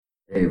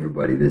Hey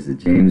everybody, this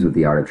is James with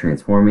The Art of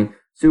Transforming.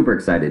 Super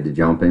excited to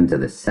jump into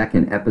the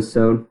second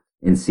episode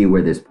and see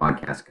where this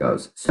podcast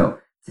goes. So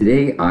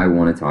today I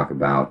want to talk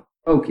about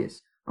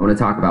focus. I want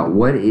to talk about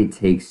what it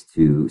takes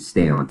to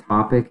stay on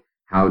topic,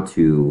 how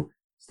to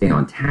stay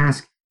on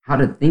task, how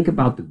to think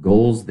about the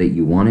goals that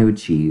you want to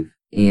achieve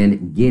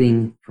and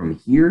getting from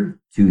here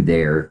to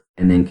there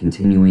and then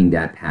continuing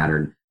that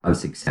pattern of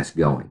success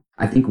going.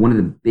 I think one of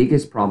the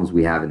biggest problems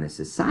we have in this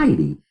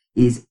society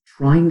is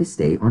trying to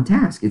stay on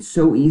task. It's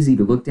so easy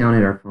to look down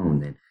at our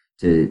phone and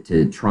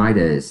to try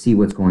to see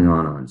what's going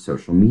on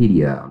social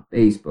media, on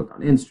Facebook, on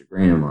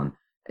Instagram, on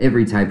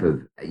every type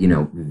of,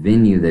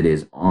 venue that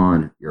is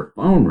on your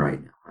phone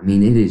right now. I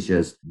mean,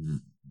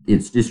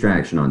 it's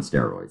distraction on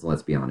steroids,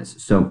 let's be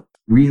honest. So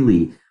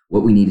really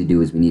what we need to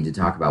do is we need to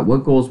talk about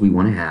what goals we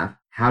want to have,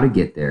 how to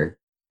get there,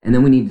 and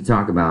then we need to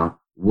talk about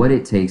what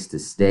it takes to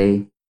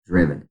stay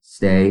driven,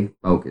 stay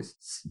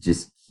focused,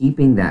 just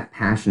keeping that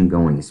passion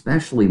going,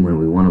 especially when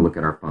we want to look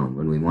at our phone,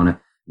 when we want to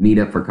meet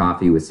up for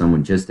coffee with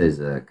someone just as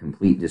a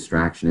complete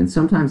distraction. And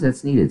sometimes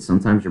that's needed.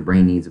 Sometimes your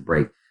brain needs a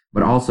break,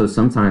 but also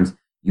sometimes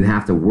you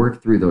have to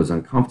work through those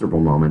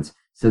uncomfortable moments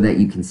so that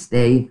you can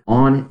stay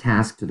on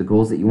task to the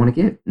goals that you want to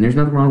get. And there's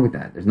nothing wrong with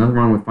that. There's nothing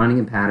wrong with finding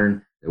a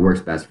pattern that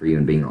works best for you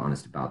and being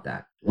honest about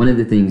that. One of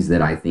the things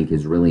that I think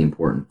is really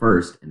important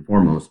first and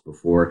foremost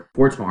before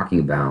talking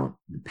about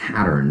the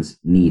patterns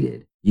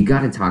needed, you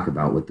got to talk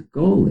about what the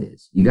goal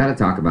is. You got to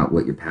talk about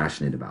what you're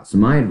passionate about. So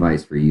my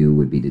advice for you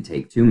would be to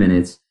take 2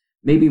 minutes,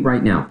 maybe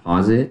right now,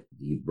 pause it,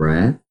 deep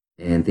breath,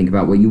 and think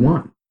about what you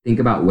want. Think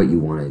about what you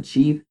want to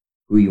achieve,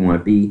 who you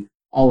want to be,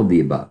 all of the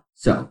above.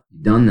 So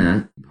you've done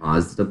that, you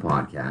paused the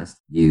podcast,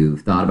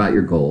 you've thought about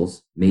your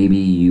goals. Maybe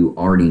you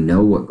already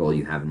know what goal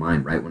you have in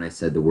mind, right? When I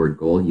said the word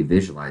goal, you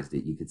visualized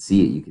it. You could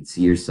see it. You could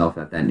see yourself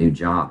at that new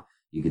job.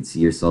 You could see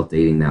yourself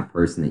dating that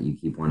person that you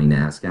keep wanting to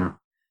ask out.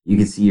 You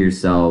could see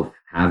yourself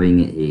having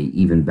a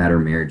even better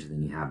marriage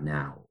than you have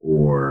now,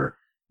 or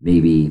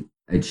maybe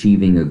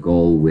achieving a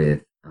goal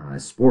with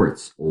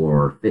sports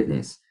or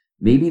fitness.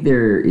 Maybe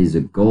there is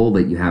a goal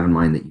that you have in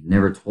mind that you've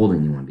never told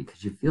anyone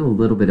because you feel a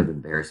little bit of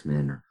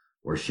embarrassment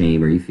or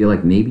shame, or you feel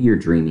like maybe you're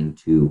dreaming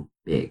too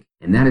big.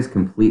 And that is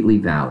completely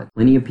valid.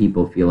 Plenty of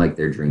people feel like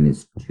their dream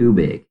is too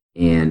big,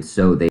 and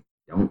so they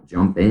don't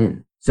jump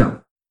in.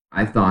 So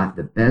I thought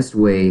the best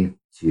way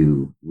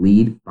to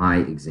lead by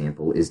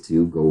example is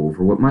to go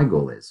over what my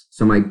goal is.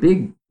 So my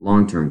big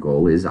long-term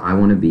goal is I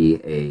want to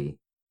be a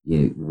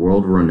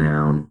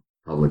world-renowned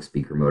public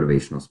speaker,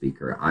 motivational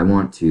speaker. I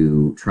want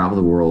to travel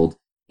the world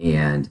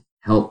and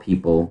help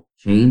people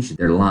change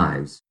their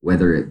lives,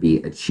 whether it be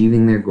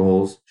achieving their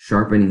goals,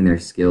 sharpening their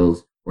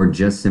skills, or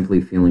just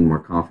simply feeling more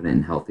confident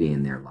and healthy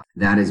in their life.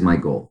 That is my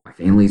goal. My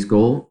family's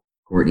goal,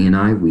 Courtney and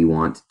I, we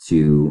want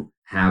to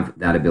have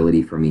that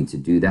ability for me to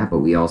do that, but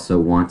we also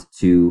want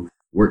to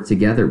work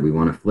together. We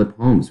want to flip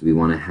homes. We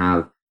want to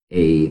have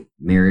a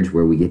marriage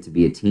where we get to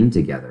be a team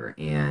together.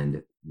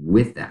 And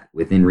with that,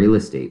 within real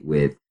estate,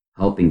 with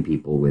helping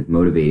people, with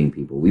motivating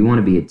people, we want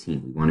to be a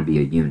team. We want to be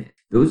a unit.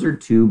 Those are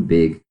two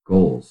big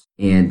goals,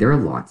 and they're a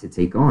lot to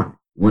take on.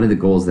 One of the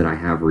goals that I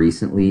have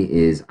recently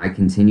is I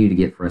continue to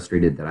get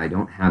frustrated that I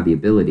don't have the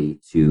ability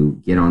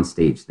to get on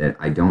stage, that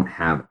I don't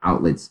have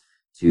outlets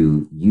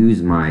to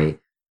use my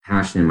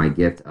passion and my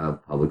gift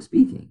of public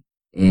speaking.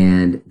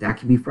 And that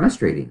can be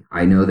frustrating.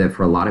 I know that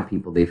for a lot of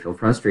people, they feel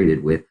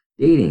frustrated with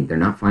dating. They're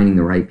not finding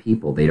the right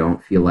people. They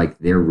don't feel like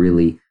they're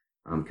really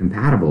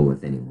compatible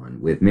with anyone.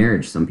 With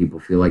marriage, some people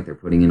feel like they're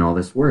putting in all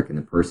this work and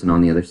the person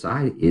on the other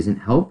side isn't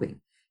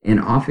helping. And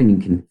often you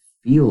can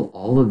feel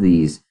all of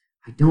these,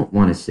 I don't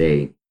want to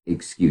say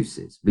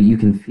excuses, but you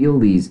can feel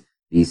these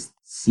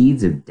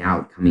seeds of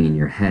doubt coming in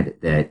your head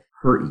that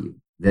hurt you,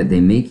 that they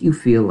make you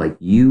feel like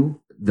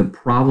the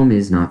problem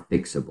is not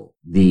fixable.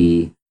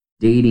 The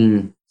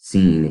dating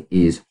scene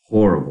is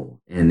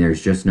horrible and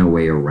there's just no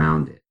way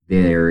around it.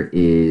 There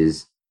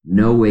is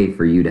no way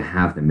for you to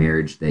have the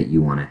marriage that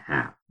you want to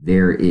have.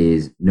 There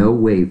is no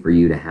way for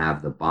you to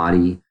have the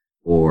body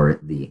or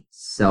the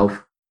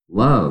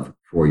self-love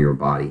for your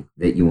body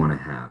that you want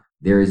to have.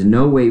 There is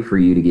no way for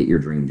you to get your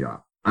dream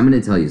job. I'm going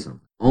to tell you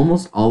something.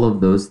 Almost all of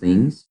those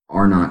things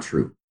are not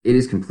true. It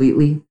is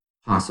completely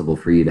possible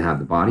for you to have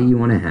the body you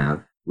want to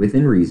have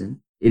within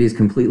reason. It is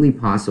completely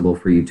possible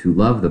for you to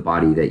love the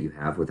body that you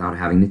have without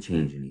having to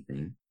change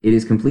anything. It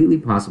is completely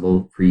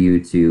possible for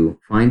you to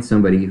find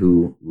somebody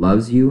who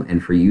loves you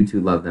and for you to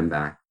love them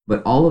back.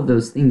 But all of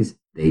those things,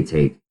 they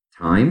take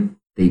time,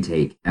 they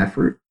take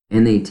effort,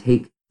 and they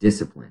take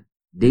discipline.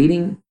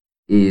 Dating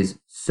is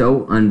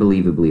so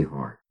unbelievably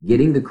hard.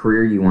 Getting the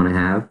career you want to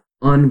have,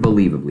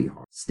 unbelievably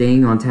hard.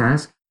 Staying on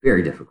task,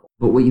 very difficult.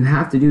 But what you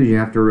have to do is you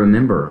have to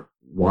remember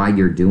why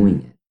you're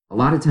doing it. A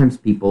lot of times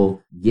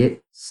people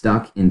get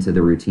stuck into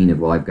the routine of,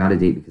 well, I've got to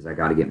date because I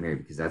got to get married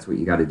because that's what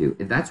you got to do.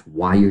 If that's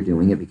why you're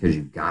doing it, because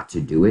you've got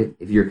to do it,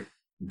 if you're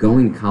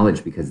going to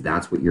college because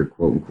that's what you're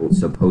quote unquote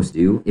supposed to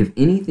do, if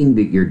anything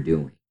that you're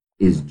doing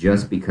is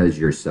just because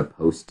you're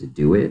supposed to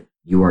do it,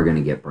 you are going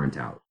to get burnt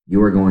out.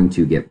 You are going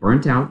to get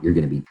burnt out, you're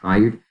going to be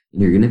tired,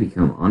 and you're going to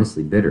become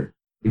honestly bitter.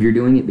 if you're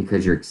doing it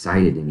because you're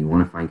excited and you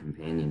want to find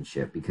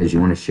companionship, because you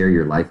want to share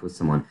your life with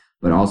someone,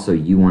 but also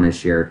you want to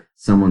share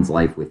someone's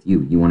life with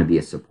you, you want to be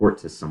a support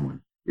to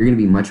someone, you're going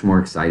to be much more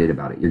excited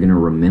about it. You're going to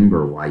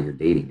remember why you're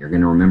dating. You're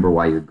going to remember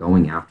why you're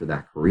going after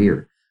that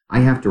career. I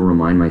have to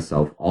remind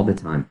myself all the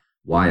time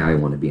why I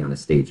want to be on a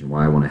stage and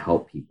why I want to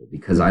help people,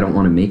 because I don't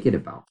want to make it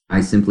about.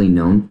 I simply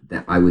known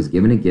that I was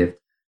given a gift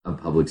of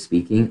public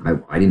speaking.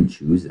 I didn't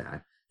choose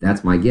that.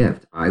 That's my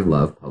gift. I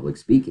love public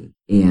speaking.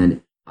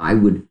 And I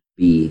would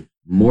be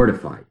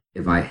mortified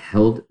if I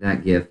held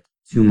that gift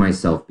to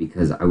myself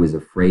because I was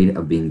afraid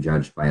of being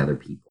judged by other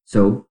people.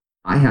 So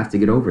I have to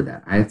get over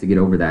that. I have to get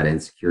over that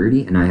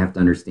insecurity, and I have to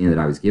understand that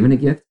I was given a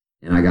gift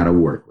and I got to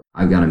work with it.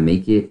 I've got to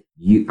make it,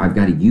 I've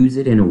got to use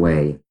it in a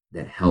way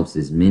that helps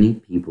as many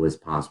people as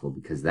possible,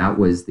 because that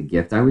was the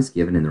gift I was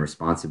given and the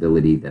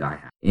responsibility that I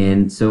have.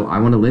 And so I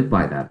want to live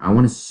by that. I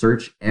want to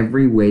search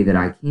every way that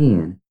I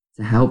can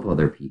to help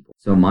other people.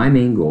 So my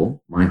main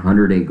goal, my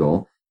 100-day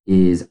goal,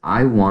 is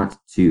I want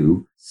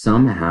to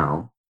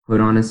somehow put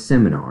on a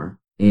seminar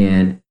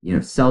and,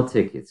 sell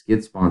tickets,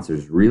 get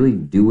sponsors, really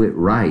do it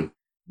right,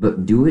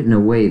 but do it in a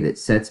way that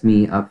sets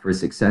me up for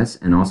success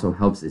and also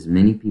helps as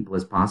many people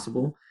as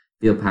possible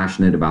feel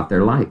passionate about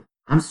their life.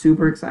 I'm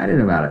super excited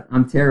about it.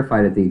 I'm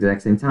terrified at the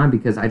exact same time,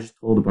 because I just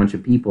told a bunch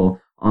of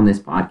people on this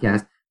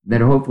podcast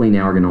that hopefully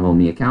now are going to hold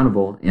me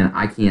accountable, and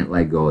I can't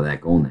let go of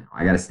that goal now.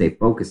 I got to stay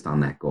focused on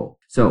that goal.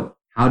 So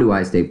how do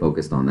I stay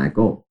focused on that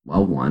goal?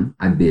 Well, one,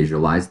 I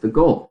visualize the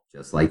goal,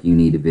 just like you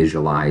need to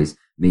visualize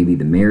maybe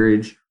the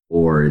marriage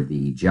or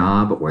the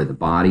job or the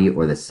body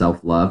or the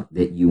self-love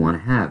that you want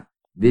to have.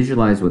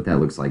 Visualize what that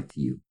looks like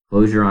to you.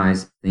 Close your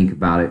eyes, think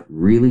about it,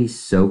 really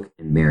soak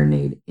and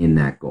marinate in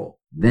that goal.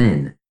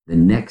 Then the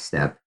next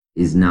step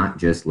is not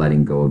just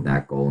letting go of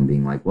that goal and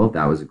being like, well,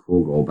 that was a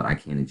cool goal, but I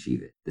can't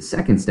achieve it. The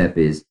second step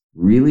is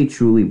really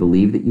truly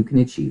believe that you can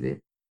achieve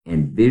it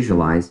and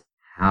visualize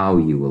how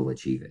you will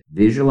achieve it.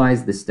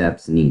 Visualize the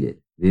steps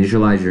needed.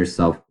 Visualize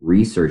yourself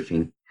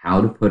researching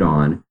how to put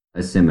on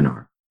a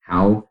seminar,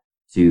 how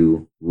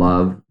to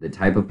love the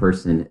type of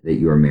person that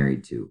you are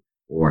married to,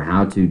 or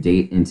how to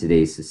date in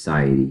today's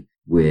society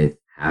with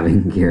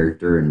having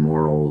character and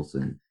morals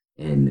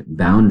and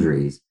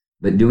boundaries,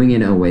 but doing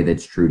it in a way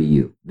that's true to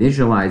you.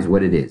 Visualize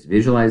what it is.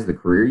 Visualize the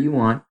career you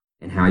want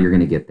and how you're going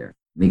to get there.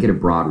 Make it a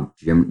broad,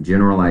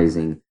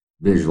 generalizing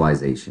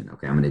visualization.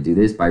 Okay, I'm going to do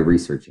this by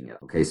researching it.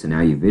 Okay, so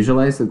now you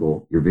visualize the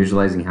goal. You're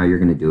visualizing how you're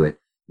going to do it.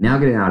 Now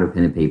get it out of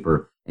pen and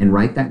paper and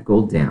write that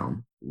goal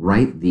down.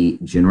 Write the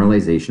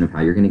generalization of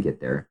how you're going to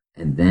get there.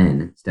 And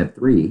then step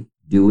 3,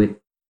 do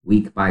it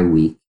week by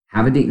week.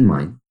 Have a date in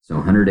mind. So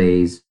 100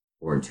 days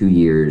or 2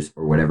 years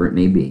or whatever it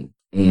may be.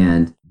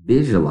 And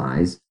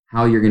visualize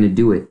how you're going to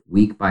do it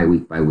week by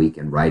week by week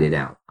and write it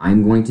out.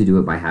 I'm going to do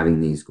it by having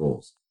these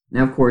goals.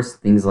 Now, of course,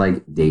 things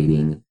like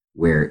dating,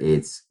 where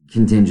it's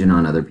contingent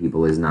on other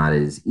people, is not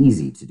as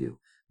easy to do.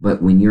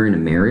 But when you're in a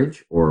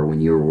marriage, or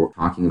when you're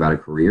talking about a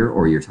career,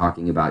 or you're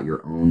talking about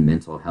your own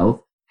mental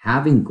health,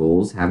 having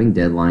goals, having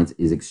deadlines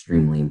is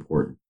extremely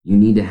important. You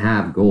need to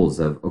have goals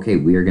of, okay,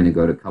 we are going to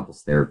go to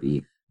couples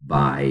therapy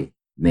by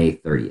May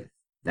 30th.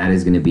 That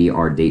is going to be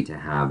our date to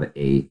have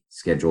a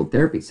scheduled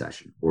therapy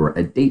session or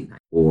a date night.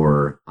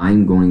 Or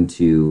I'm going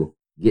to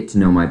get to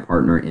know my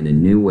partner in a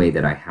new way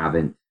that I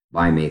haven't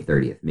by May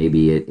 30th.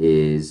 Maybe it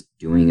is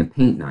doing a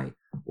paint night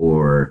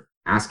or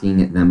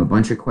asking them a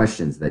bunch of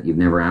questions that you've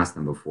never asked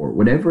them before.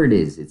 Whatever it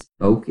is, it's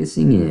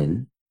focusing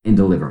in and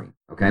delivering.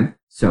 Okay.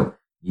 So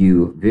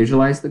you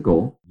visualize the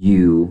goal,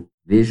 you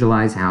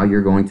visualize how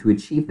you're going to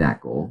achieve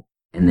that goal,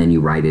 and then you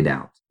write it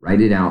out.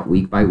 Write it out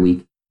week by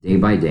week, day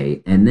by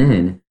day, and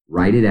then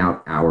write it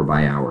out hour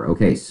by hour.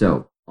 Okay,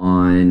 so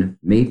on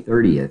May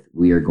 30th,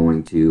 we are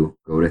going to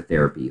go to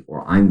therapy,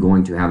 or I'm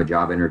going to have a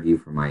job interview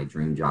for my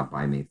dream job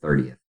by May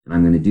 30th. And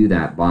I'm going to do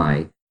that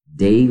by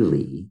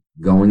daily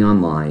going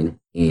online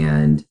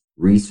and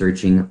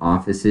researching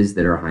offices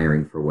that are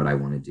hiring for what I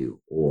want to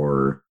do.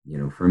 Or,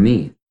 for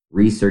me,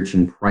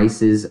 researching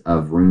prices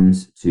of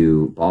rooms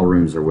to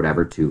ballrooms or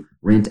whatever to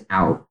rent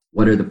out.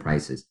 What are the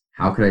prices?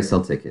 How could I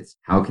sell tickets?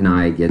 How can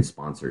I get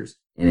sponsors?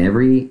 And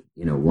every,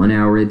 1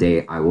 hour a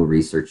day, I will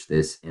research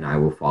this and I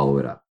will follow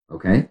it up.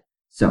 Okay.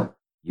 So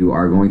you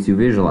are going to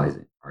visualize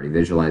it. Already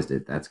visualized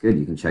it. That's good.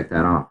 You can check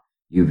that off.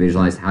 You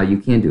visualized how you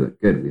can do it.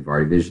 Good. We've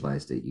already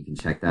visualized it. You can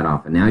check that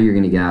off. And now you're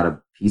going to get out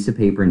a piece of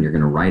paper and you're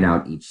going to write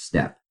out each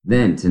step.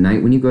 Then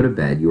tonight, when you go to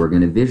bed, you are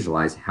going to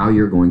visualize how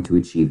you're going to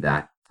achieve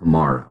that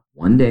tomorrow.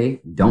 One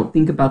day, don't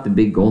think about the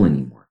big goal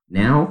anymore.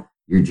 Now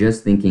you're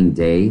just thinking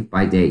day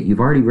by day. You've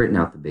already written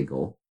out the big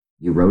goal.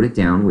 You wrote it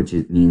down, which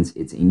means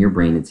it's in your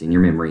brain, it's in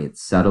your memory,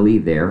 it's subtly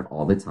there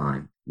all the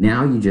time.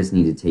 Now you just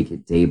need to take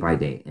it day by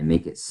day and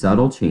make it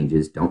subtle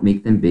changes. Don't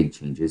make them big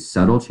changes,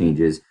 subtle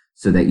changes,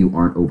 so that you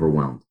aren't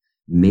overwhelmed.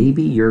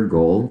 Maybe your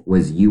goal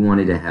was you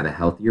wanted to have a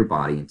healthier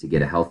body, and to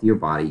get a healthier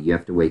body, you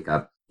have to wake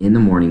up in the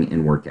morning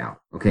and work out.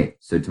 Okay,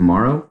 so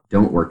tomorrow,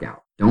 don't work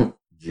out. Don't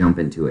jump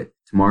into it.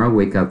 Tomorrow,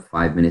 wake up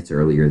 5 minutes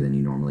earlier than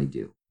you normally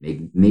do.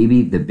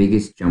 Maybe the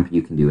biggest jump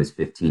you can do is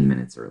 15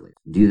 minutes earlier.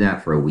 Do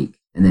that for a week.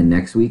 And then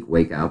next week,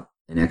 wake up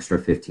an extra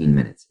 15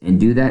 minutes and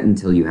do that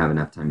until you have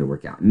enough time to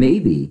work out.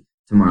 Maybe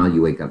tomorrow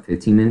you wake up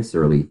 15 minutes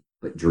early,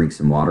 but drink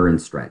some water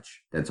and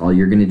stretch. That's all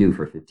you're going to do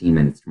for 15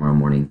 minutes tomorrow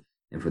morning.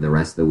 And for the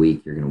rest of the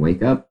week, you're going to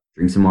wake up,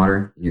 drink some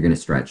water, and you're going to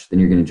stretch. Then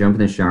you're going to jump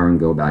in the shower and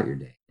go about your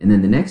day. And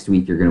then the next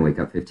week, you're going to wake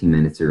up 15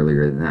 minutes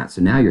earlier than that.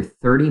 So now you're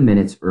 30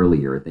 minutes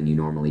earlier than you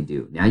normally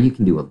do. Now you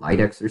can do a light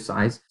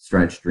exercise,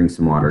 stretch, drink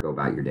some water, go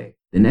about your day.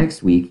 The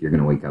next week, you're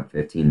going to wake up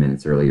 15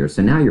 minutes earlier.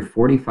 So now you're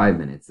 45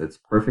 minutes. That's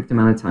perfect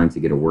amount of time to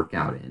get a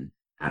workout in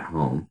at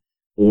home.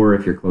 Or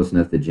if you're close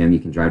enough to the gym, you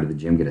can drive to the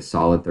gym, get a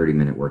solid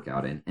 30-minute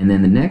workout in. And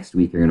then the next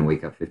week, you're going to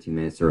wake up 15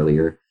 minutes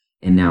earlier.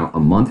 And now a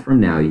month from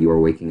now, you are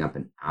waking up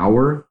an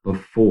hour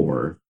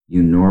before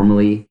you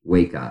normally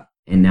wake up.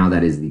 And now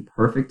that is the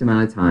perfect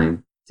amount of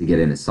time to get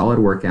in a solid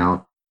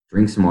workout,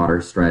 drink some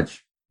water,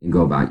 stretch, and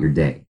go about your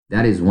day.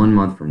 That is 1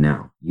 month from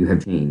now. You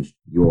have changed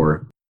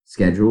your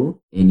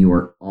schedule and you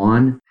are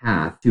on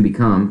path to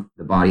become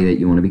the body that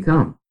you want to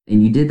become.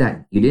 And you did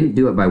that. You didn't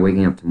do it by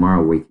waking up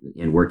tomorrow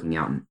and working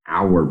out an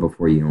hour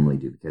before you normally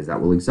do, because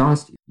that will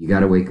exhaust you. You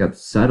got to wake up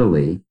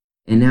subtly,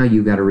 and now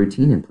you got a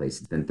routine in place.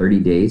 It's been 30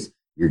 days.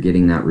 You're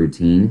getting that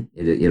routine.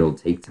 It'll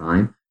take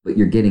time, but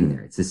you're getting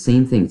there. It's the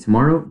same thing.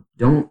 Tomorrow,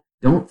 don't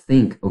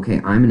think,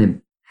 okay, I'm going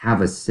to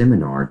have a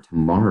seminar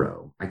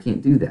tomorrow. I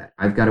can't do that.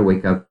 I've got to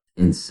wake up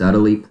and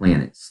subtly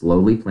plan it,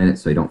 slowly plan it,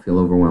 so I don't feel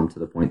overwhelmed to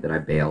the point that I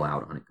bail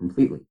out on it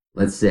completely.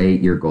 Let's say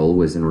your goal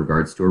was in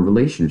regards to a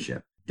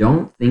relationship.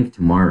 Don't think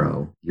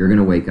tomorrow you're going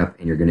to wake up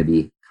and you're going to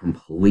be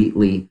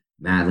completely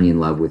madly in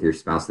love with your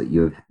spouse that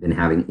you have been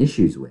having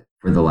issues with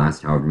for the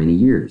last however many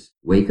years.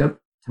 Wake up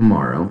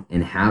tomorrow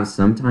and have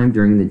some time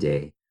during the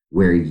day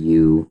where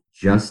you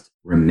just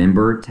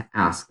remember to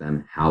ask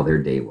them how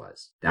their day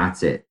was.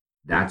 That's it.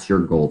 That's your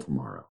goal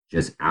tomorrow.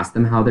 Just ask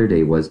them how their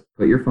day was.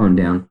 Put your phone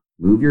down,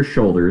 move your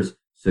shoulders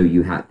so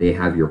they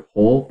have your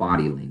whole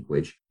body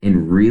language,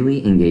 and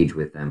really engage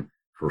with them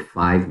for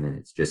 5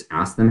 minutes. Just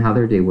ask them how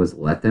their day was.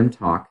 Let them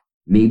talk.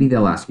 Maybe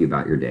they'll ask you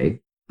about your day,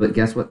 but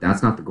guess what?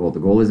 That's not the goal. The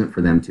goal isn't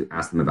for them to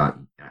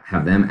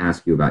have them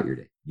ask you about your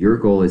day. Your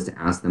goal is to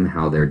ask them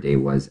how their day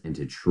was and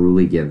to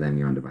truly give them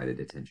your undivided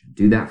attention.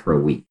 Do that for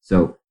a week.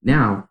 So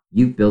now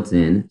you've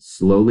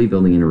slowly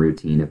building in a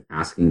routine of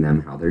asking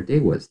them how their day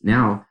was.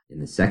 Now, in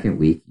the second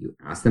week, you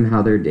ask them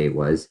how their day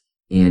was,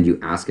 and you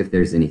ask if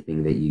there's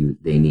anything that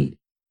they need.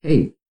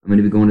 Hey, I'm going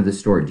to be going to the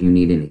store. Do you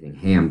need anything?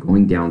 Hey, I'm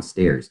going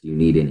downstairs. Do you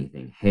need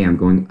anything? Hey, I'm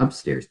going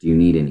upstairs. Do you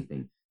need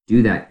anything?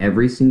 Do that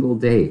every single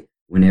day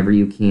whenever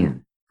you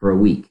can for a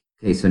week.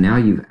 Okay, so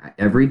now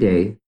every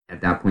day at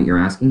that point, you're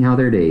asking how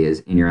their day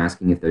is, and you're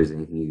asking if there's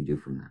anything you can do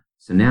from that.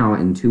 So now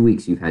in 2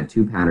 weeks, you've had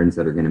 2 patterns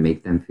that are going to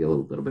make them feel a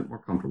little bit more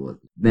comfortable with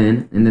you.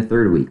 Then in the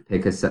third week,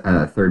 pick a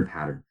third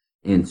pattern,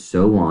 and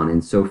so on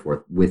and so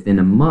forth. Within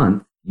a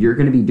month, you're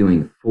going to be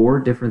doing 4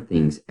 different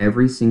things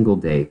every single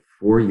day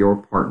for your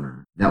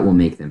partner that will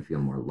make them feel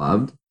more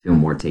loved, feel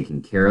more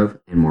taken care of,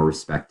 and more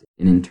respected.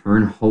 And in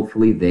turn,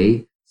 hopefully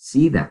they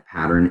see that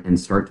pattern and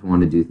start to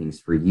want to do things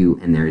for you,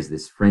 and there is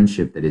this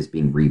friendship that is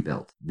being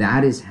rebuilt.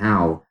 That is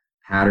how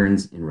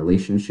patterns in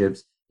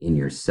relationships, in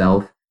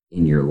yourself,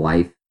 in your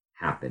life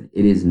happen.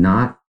 It is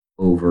not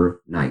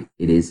overnight.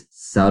 It is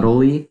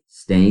subtly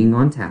staying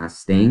on task,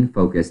 staying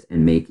focused,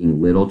 and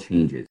making little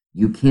changes.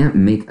 You can't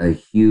make a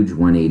huge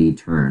 180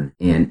 turn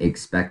and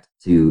expect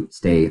to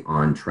stay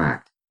on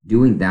track.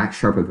 Doing that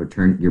sharp of a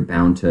turn, you're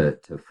bound to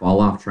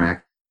fall off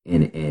track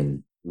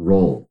and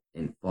roll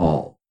and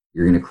fall.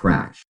 You're going to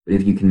crash. But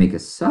if you can make a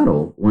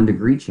subtle 1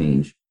 degree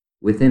change,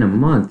 within a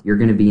month, you're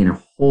going to be in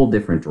a whole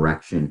different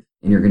direction,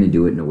 and you're going to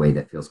do it in a way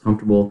that feels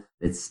comfortable,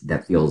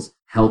 that feels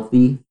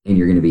healthy, and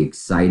you're going to be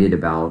excited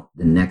about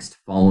the next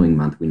following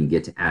month when you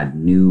get to add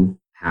new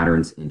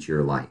patterns into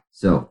your life.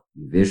 So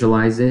you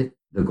visualize it,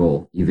 the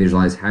goal. You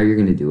visualize how you're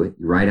going to do it.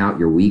 You write out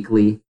your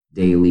weekly,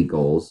 daily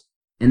goals,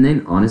 and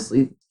then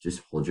honestly,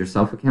 just hold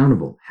yourself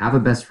accountable. Have a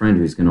best friend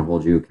who's going to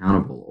hold you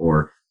accountable,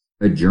 or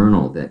a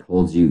journal that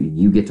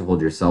you get to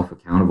hold yourself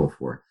accountable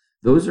for.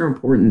 Those are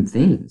important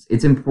things.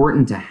 It's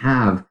important to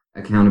have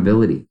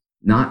accountability,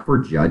 not for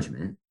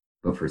judgment,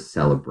 but for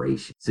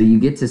celebration. So you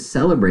get to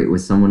celebrate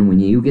with someone when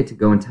you get to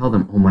go and tell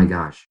them, oh my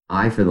gosh,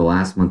 I, for the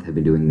last month, have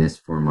been doing this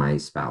for my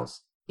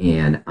spouse,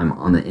 and I'm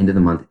on the end of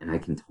the month, and I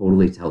can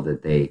totally tell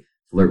that they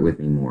flirt with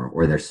me more,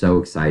 or they're so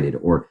excited,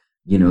 or,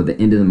 the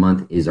end of the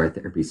month is our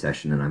therapy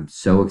session, and I'm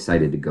so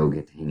excited to go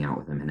get to hang out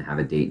with them and have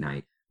a date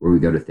night where we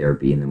go to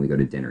therapy and then we go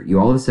to dinner. You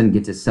all of a sudden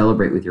get to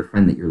celebrate with your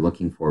friend that you're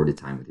looking forward to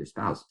time with your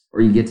spouse,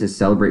 or you get to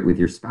celebrate with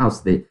your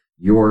spouse that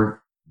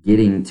you're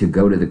getting to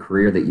go to the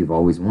career that you've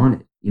always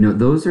wanted.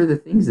 Those are the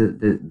things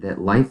that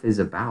life is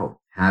about.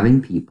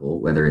 Having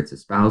people, whether it's a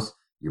spouse,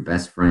 your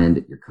best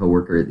friend, your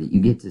coworker, that you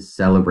get to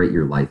celebrate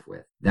your life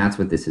with. That's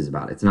what this is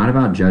about. It's not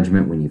about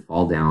judgment when you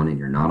fall down and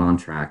you're not on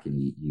track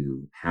and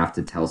you have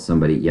to tell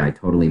somebody, yeah, I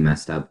totally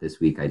messed up this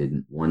week. I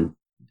didn't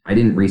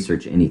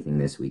research anything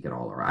this week at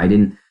all, or I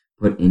didn't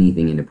put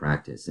anything into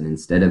practice. And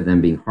instead of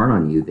them being hard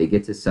on you, they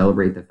get to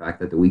celebrate the fact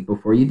that the week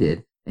before you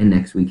did, and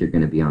next week you're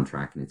going to be on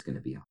track and it's going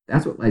to be on.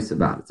 That's what life's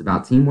about. It's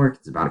about teamwork.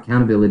 It's about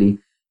accountability.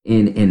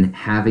 and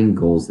having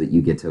goals that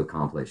you get to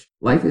accomplish.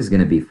 Life is going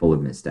to be full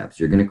of missteps.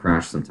 You're going to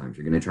crash sometimes.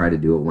 You're going to try to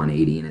do a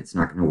 180 and it's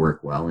not going to work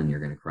well and you're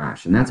going to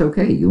crash. And that's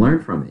okay. You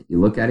learn from it. You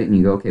look at it and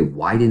you go, okay,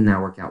 why didn't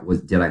that work out?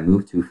 Did I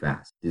move too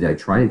fast? Did I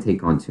try to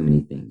take on too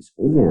many things?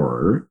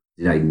 Or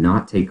did I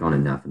not take on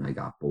enough and I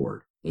got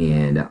bored?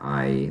 And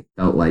I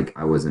felt like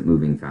I wasn't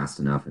moving fast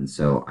enough. And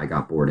so I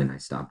got bored and I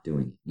stopped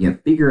doing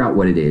it. Figure out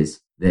what it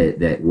is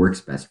that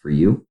works best for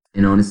you.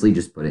 And honestly,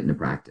 just put it into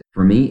practice.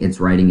 For me, it's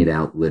writing it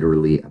out,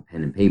 literally a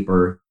pen and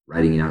paper,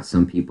 writing it out.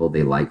 Some people,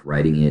 they like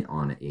writing it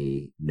on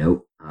a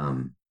note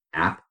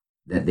app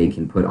that they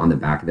can put on the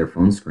back of their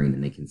phone screen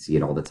and they can see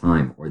it all the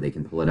time, or they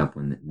can pull it up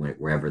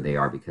wherever they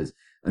are, because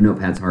a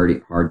notepad's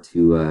hard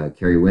to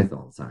carry with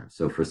all the time.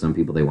 So for some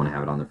people, they want to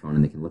have it on their phone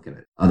and they can look at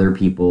it. Other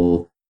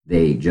people,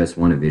 they just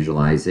want to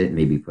visualize it,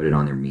 maybe put it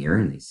on their mirror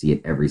and they see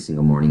it every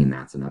single morning and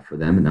that's enough for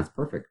them and that's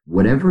perfect.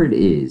 Whatever it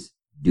is,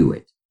 do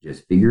it.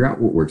 Just figure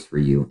out what works for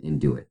you and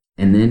do it.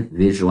 And then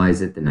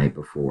visualize it the night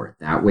before.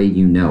 That way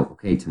you know,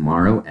 okay,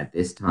 tomorrow at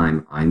this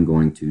time, I'm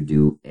going to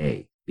do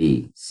A,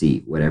 B,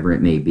 C, whatever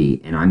it may be.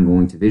 And I'm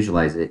going to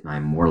visualize it and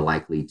I'm more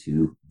likely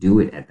to do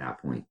it at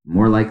that point. The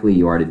more likely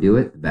you are to do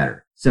it, the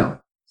better. So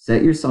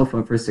set yourself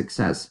up for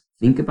success.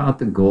 Think about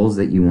the goals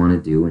that you want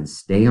to do and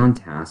stay on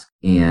task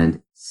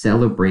and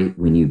celebrate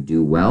when you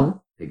do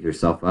well. Pick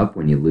yourself up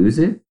when you lose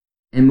it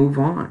and move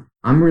on.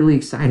 I'm really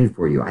excited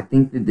for you. I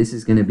think that this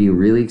is going to be a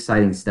really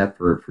exciting step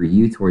for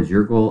you towards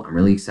your goal. I'm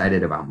really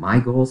excited about my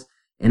goals.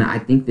 And I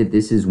think that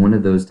this is one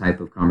of those type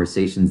of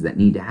conversations that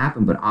need to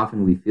happen, but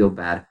often we feel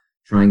bad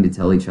trying to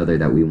tell each other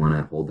that we want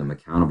to hold them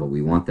accountable.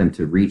 We want them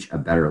to reach a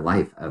better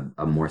life,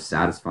 a more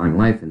satisfying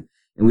life. And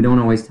we don't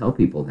always tell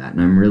people that.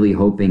 And I'm really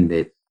hoping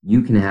that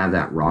you can have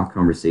that raw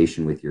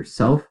conversation with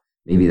yourself,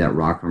 maybe that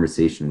raw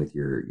conversation with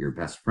your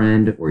best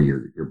friend or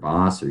your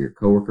boss or your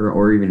coworker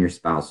or even your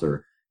spouse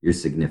or your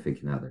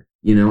significant other,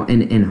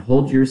 and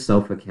hold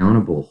yourself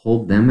accountable,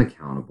 hold them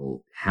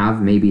accountable,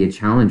 have maybe a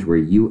challenge where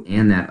you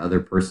and that other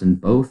person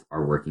both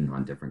are working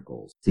on different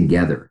goals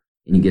together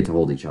and you get to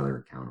hold each other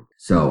accountable.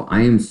 So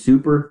I am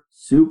super,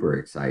 super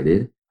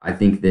excited. I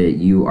think that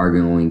you are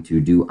going to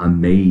do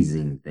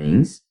amazing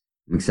things.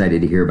 I'm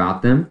excited to hear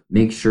about them.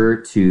 Make sure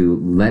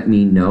to let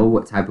me know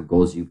what type of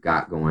goals you've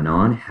got going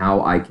on,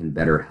 how I can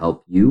better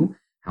help you,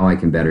 how I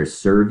can better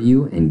serve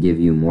you and give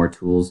you more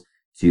tools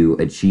to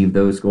achieve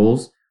those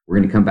goals. We're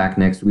going to come back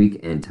next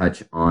week and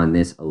touch on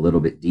this a little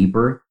bit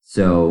deeper.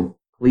 So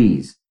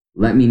please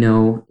let me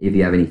know if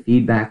you have any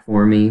feedback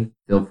for me.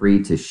 Feel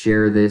free to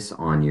share this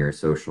on your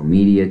social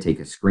media. Take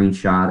a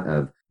screenshot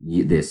of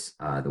this,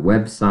 the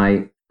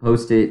website,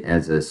 post it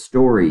as a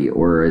story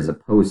or as a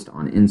post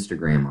on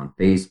Instagram, on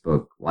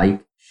Facebook,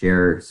 like,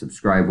 share,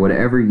 subscribe,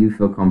 whatever you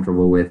feel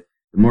comfortable with.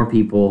 The more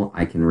people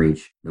I can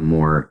reach, the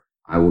more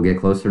I will get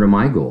closer to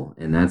my goal.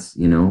 And that's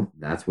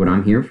what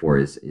I'm here for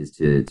is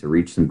to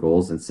reach some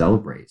goals and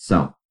celebrate.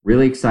 So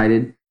really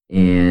excited.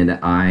 And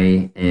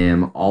I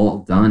am all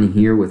done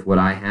here with what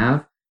I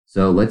have.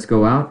 So let's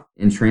go out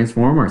and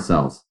transform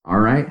ourselves. All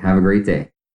right. Have a great day.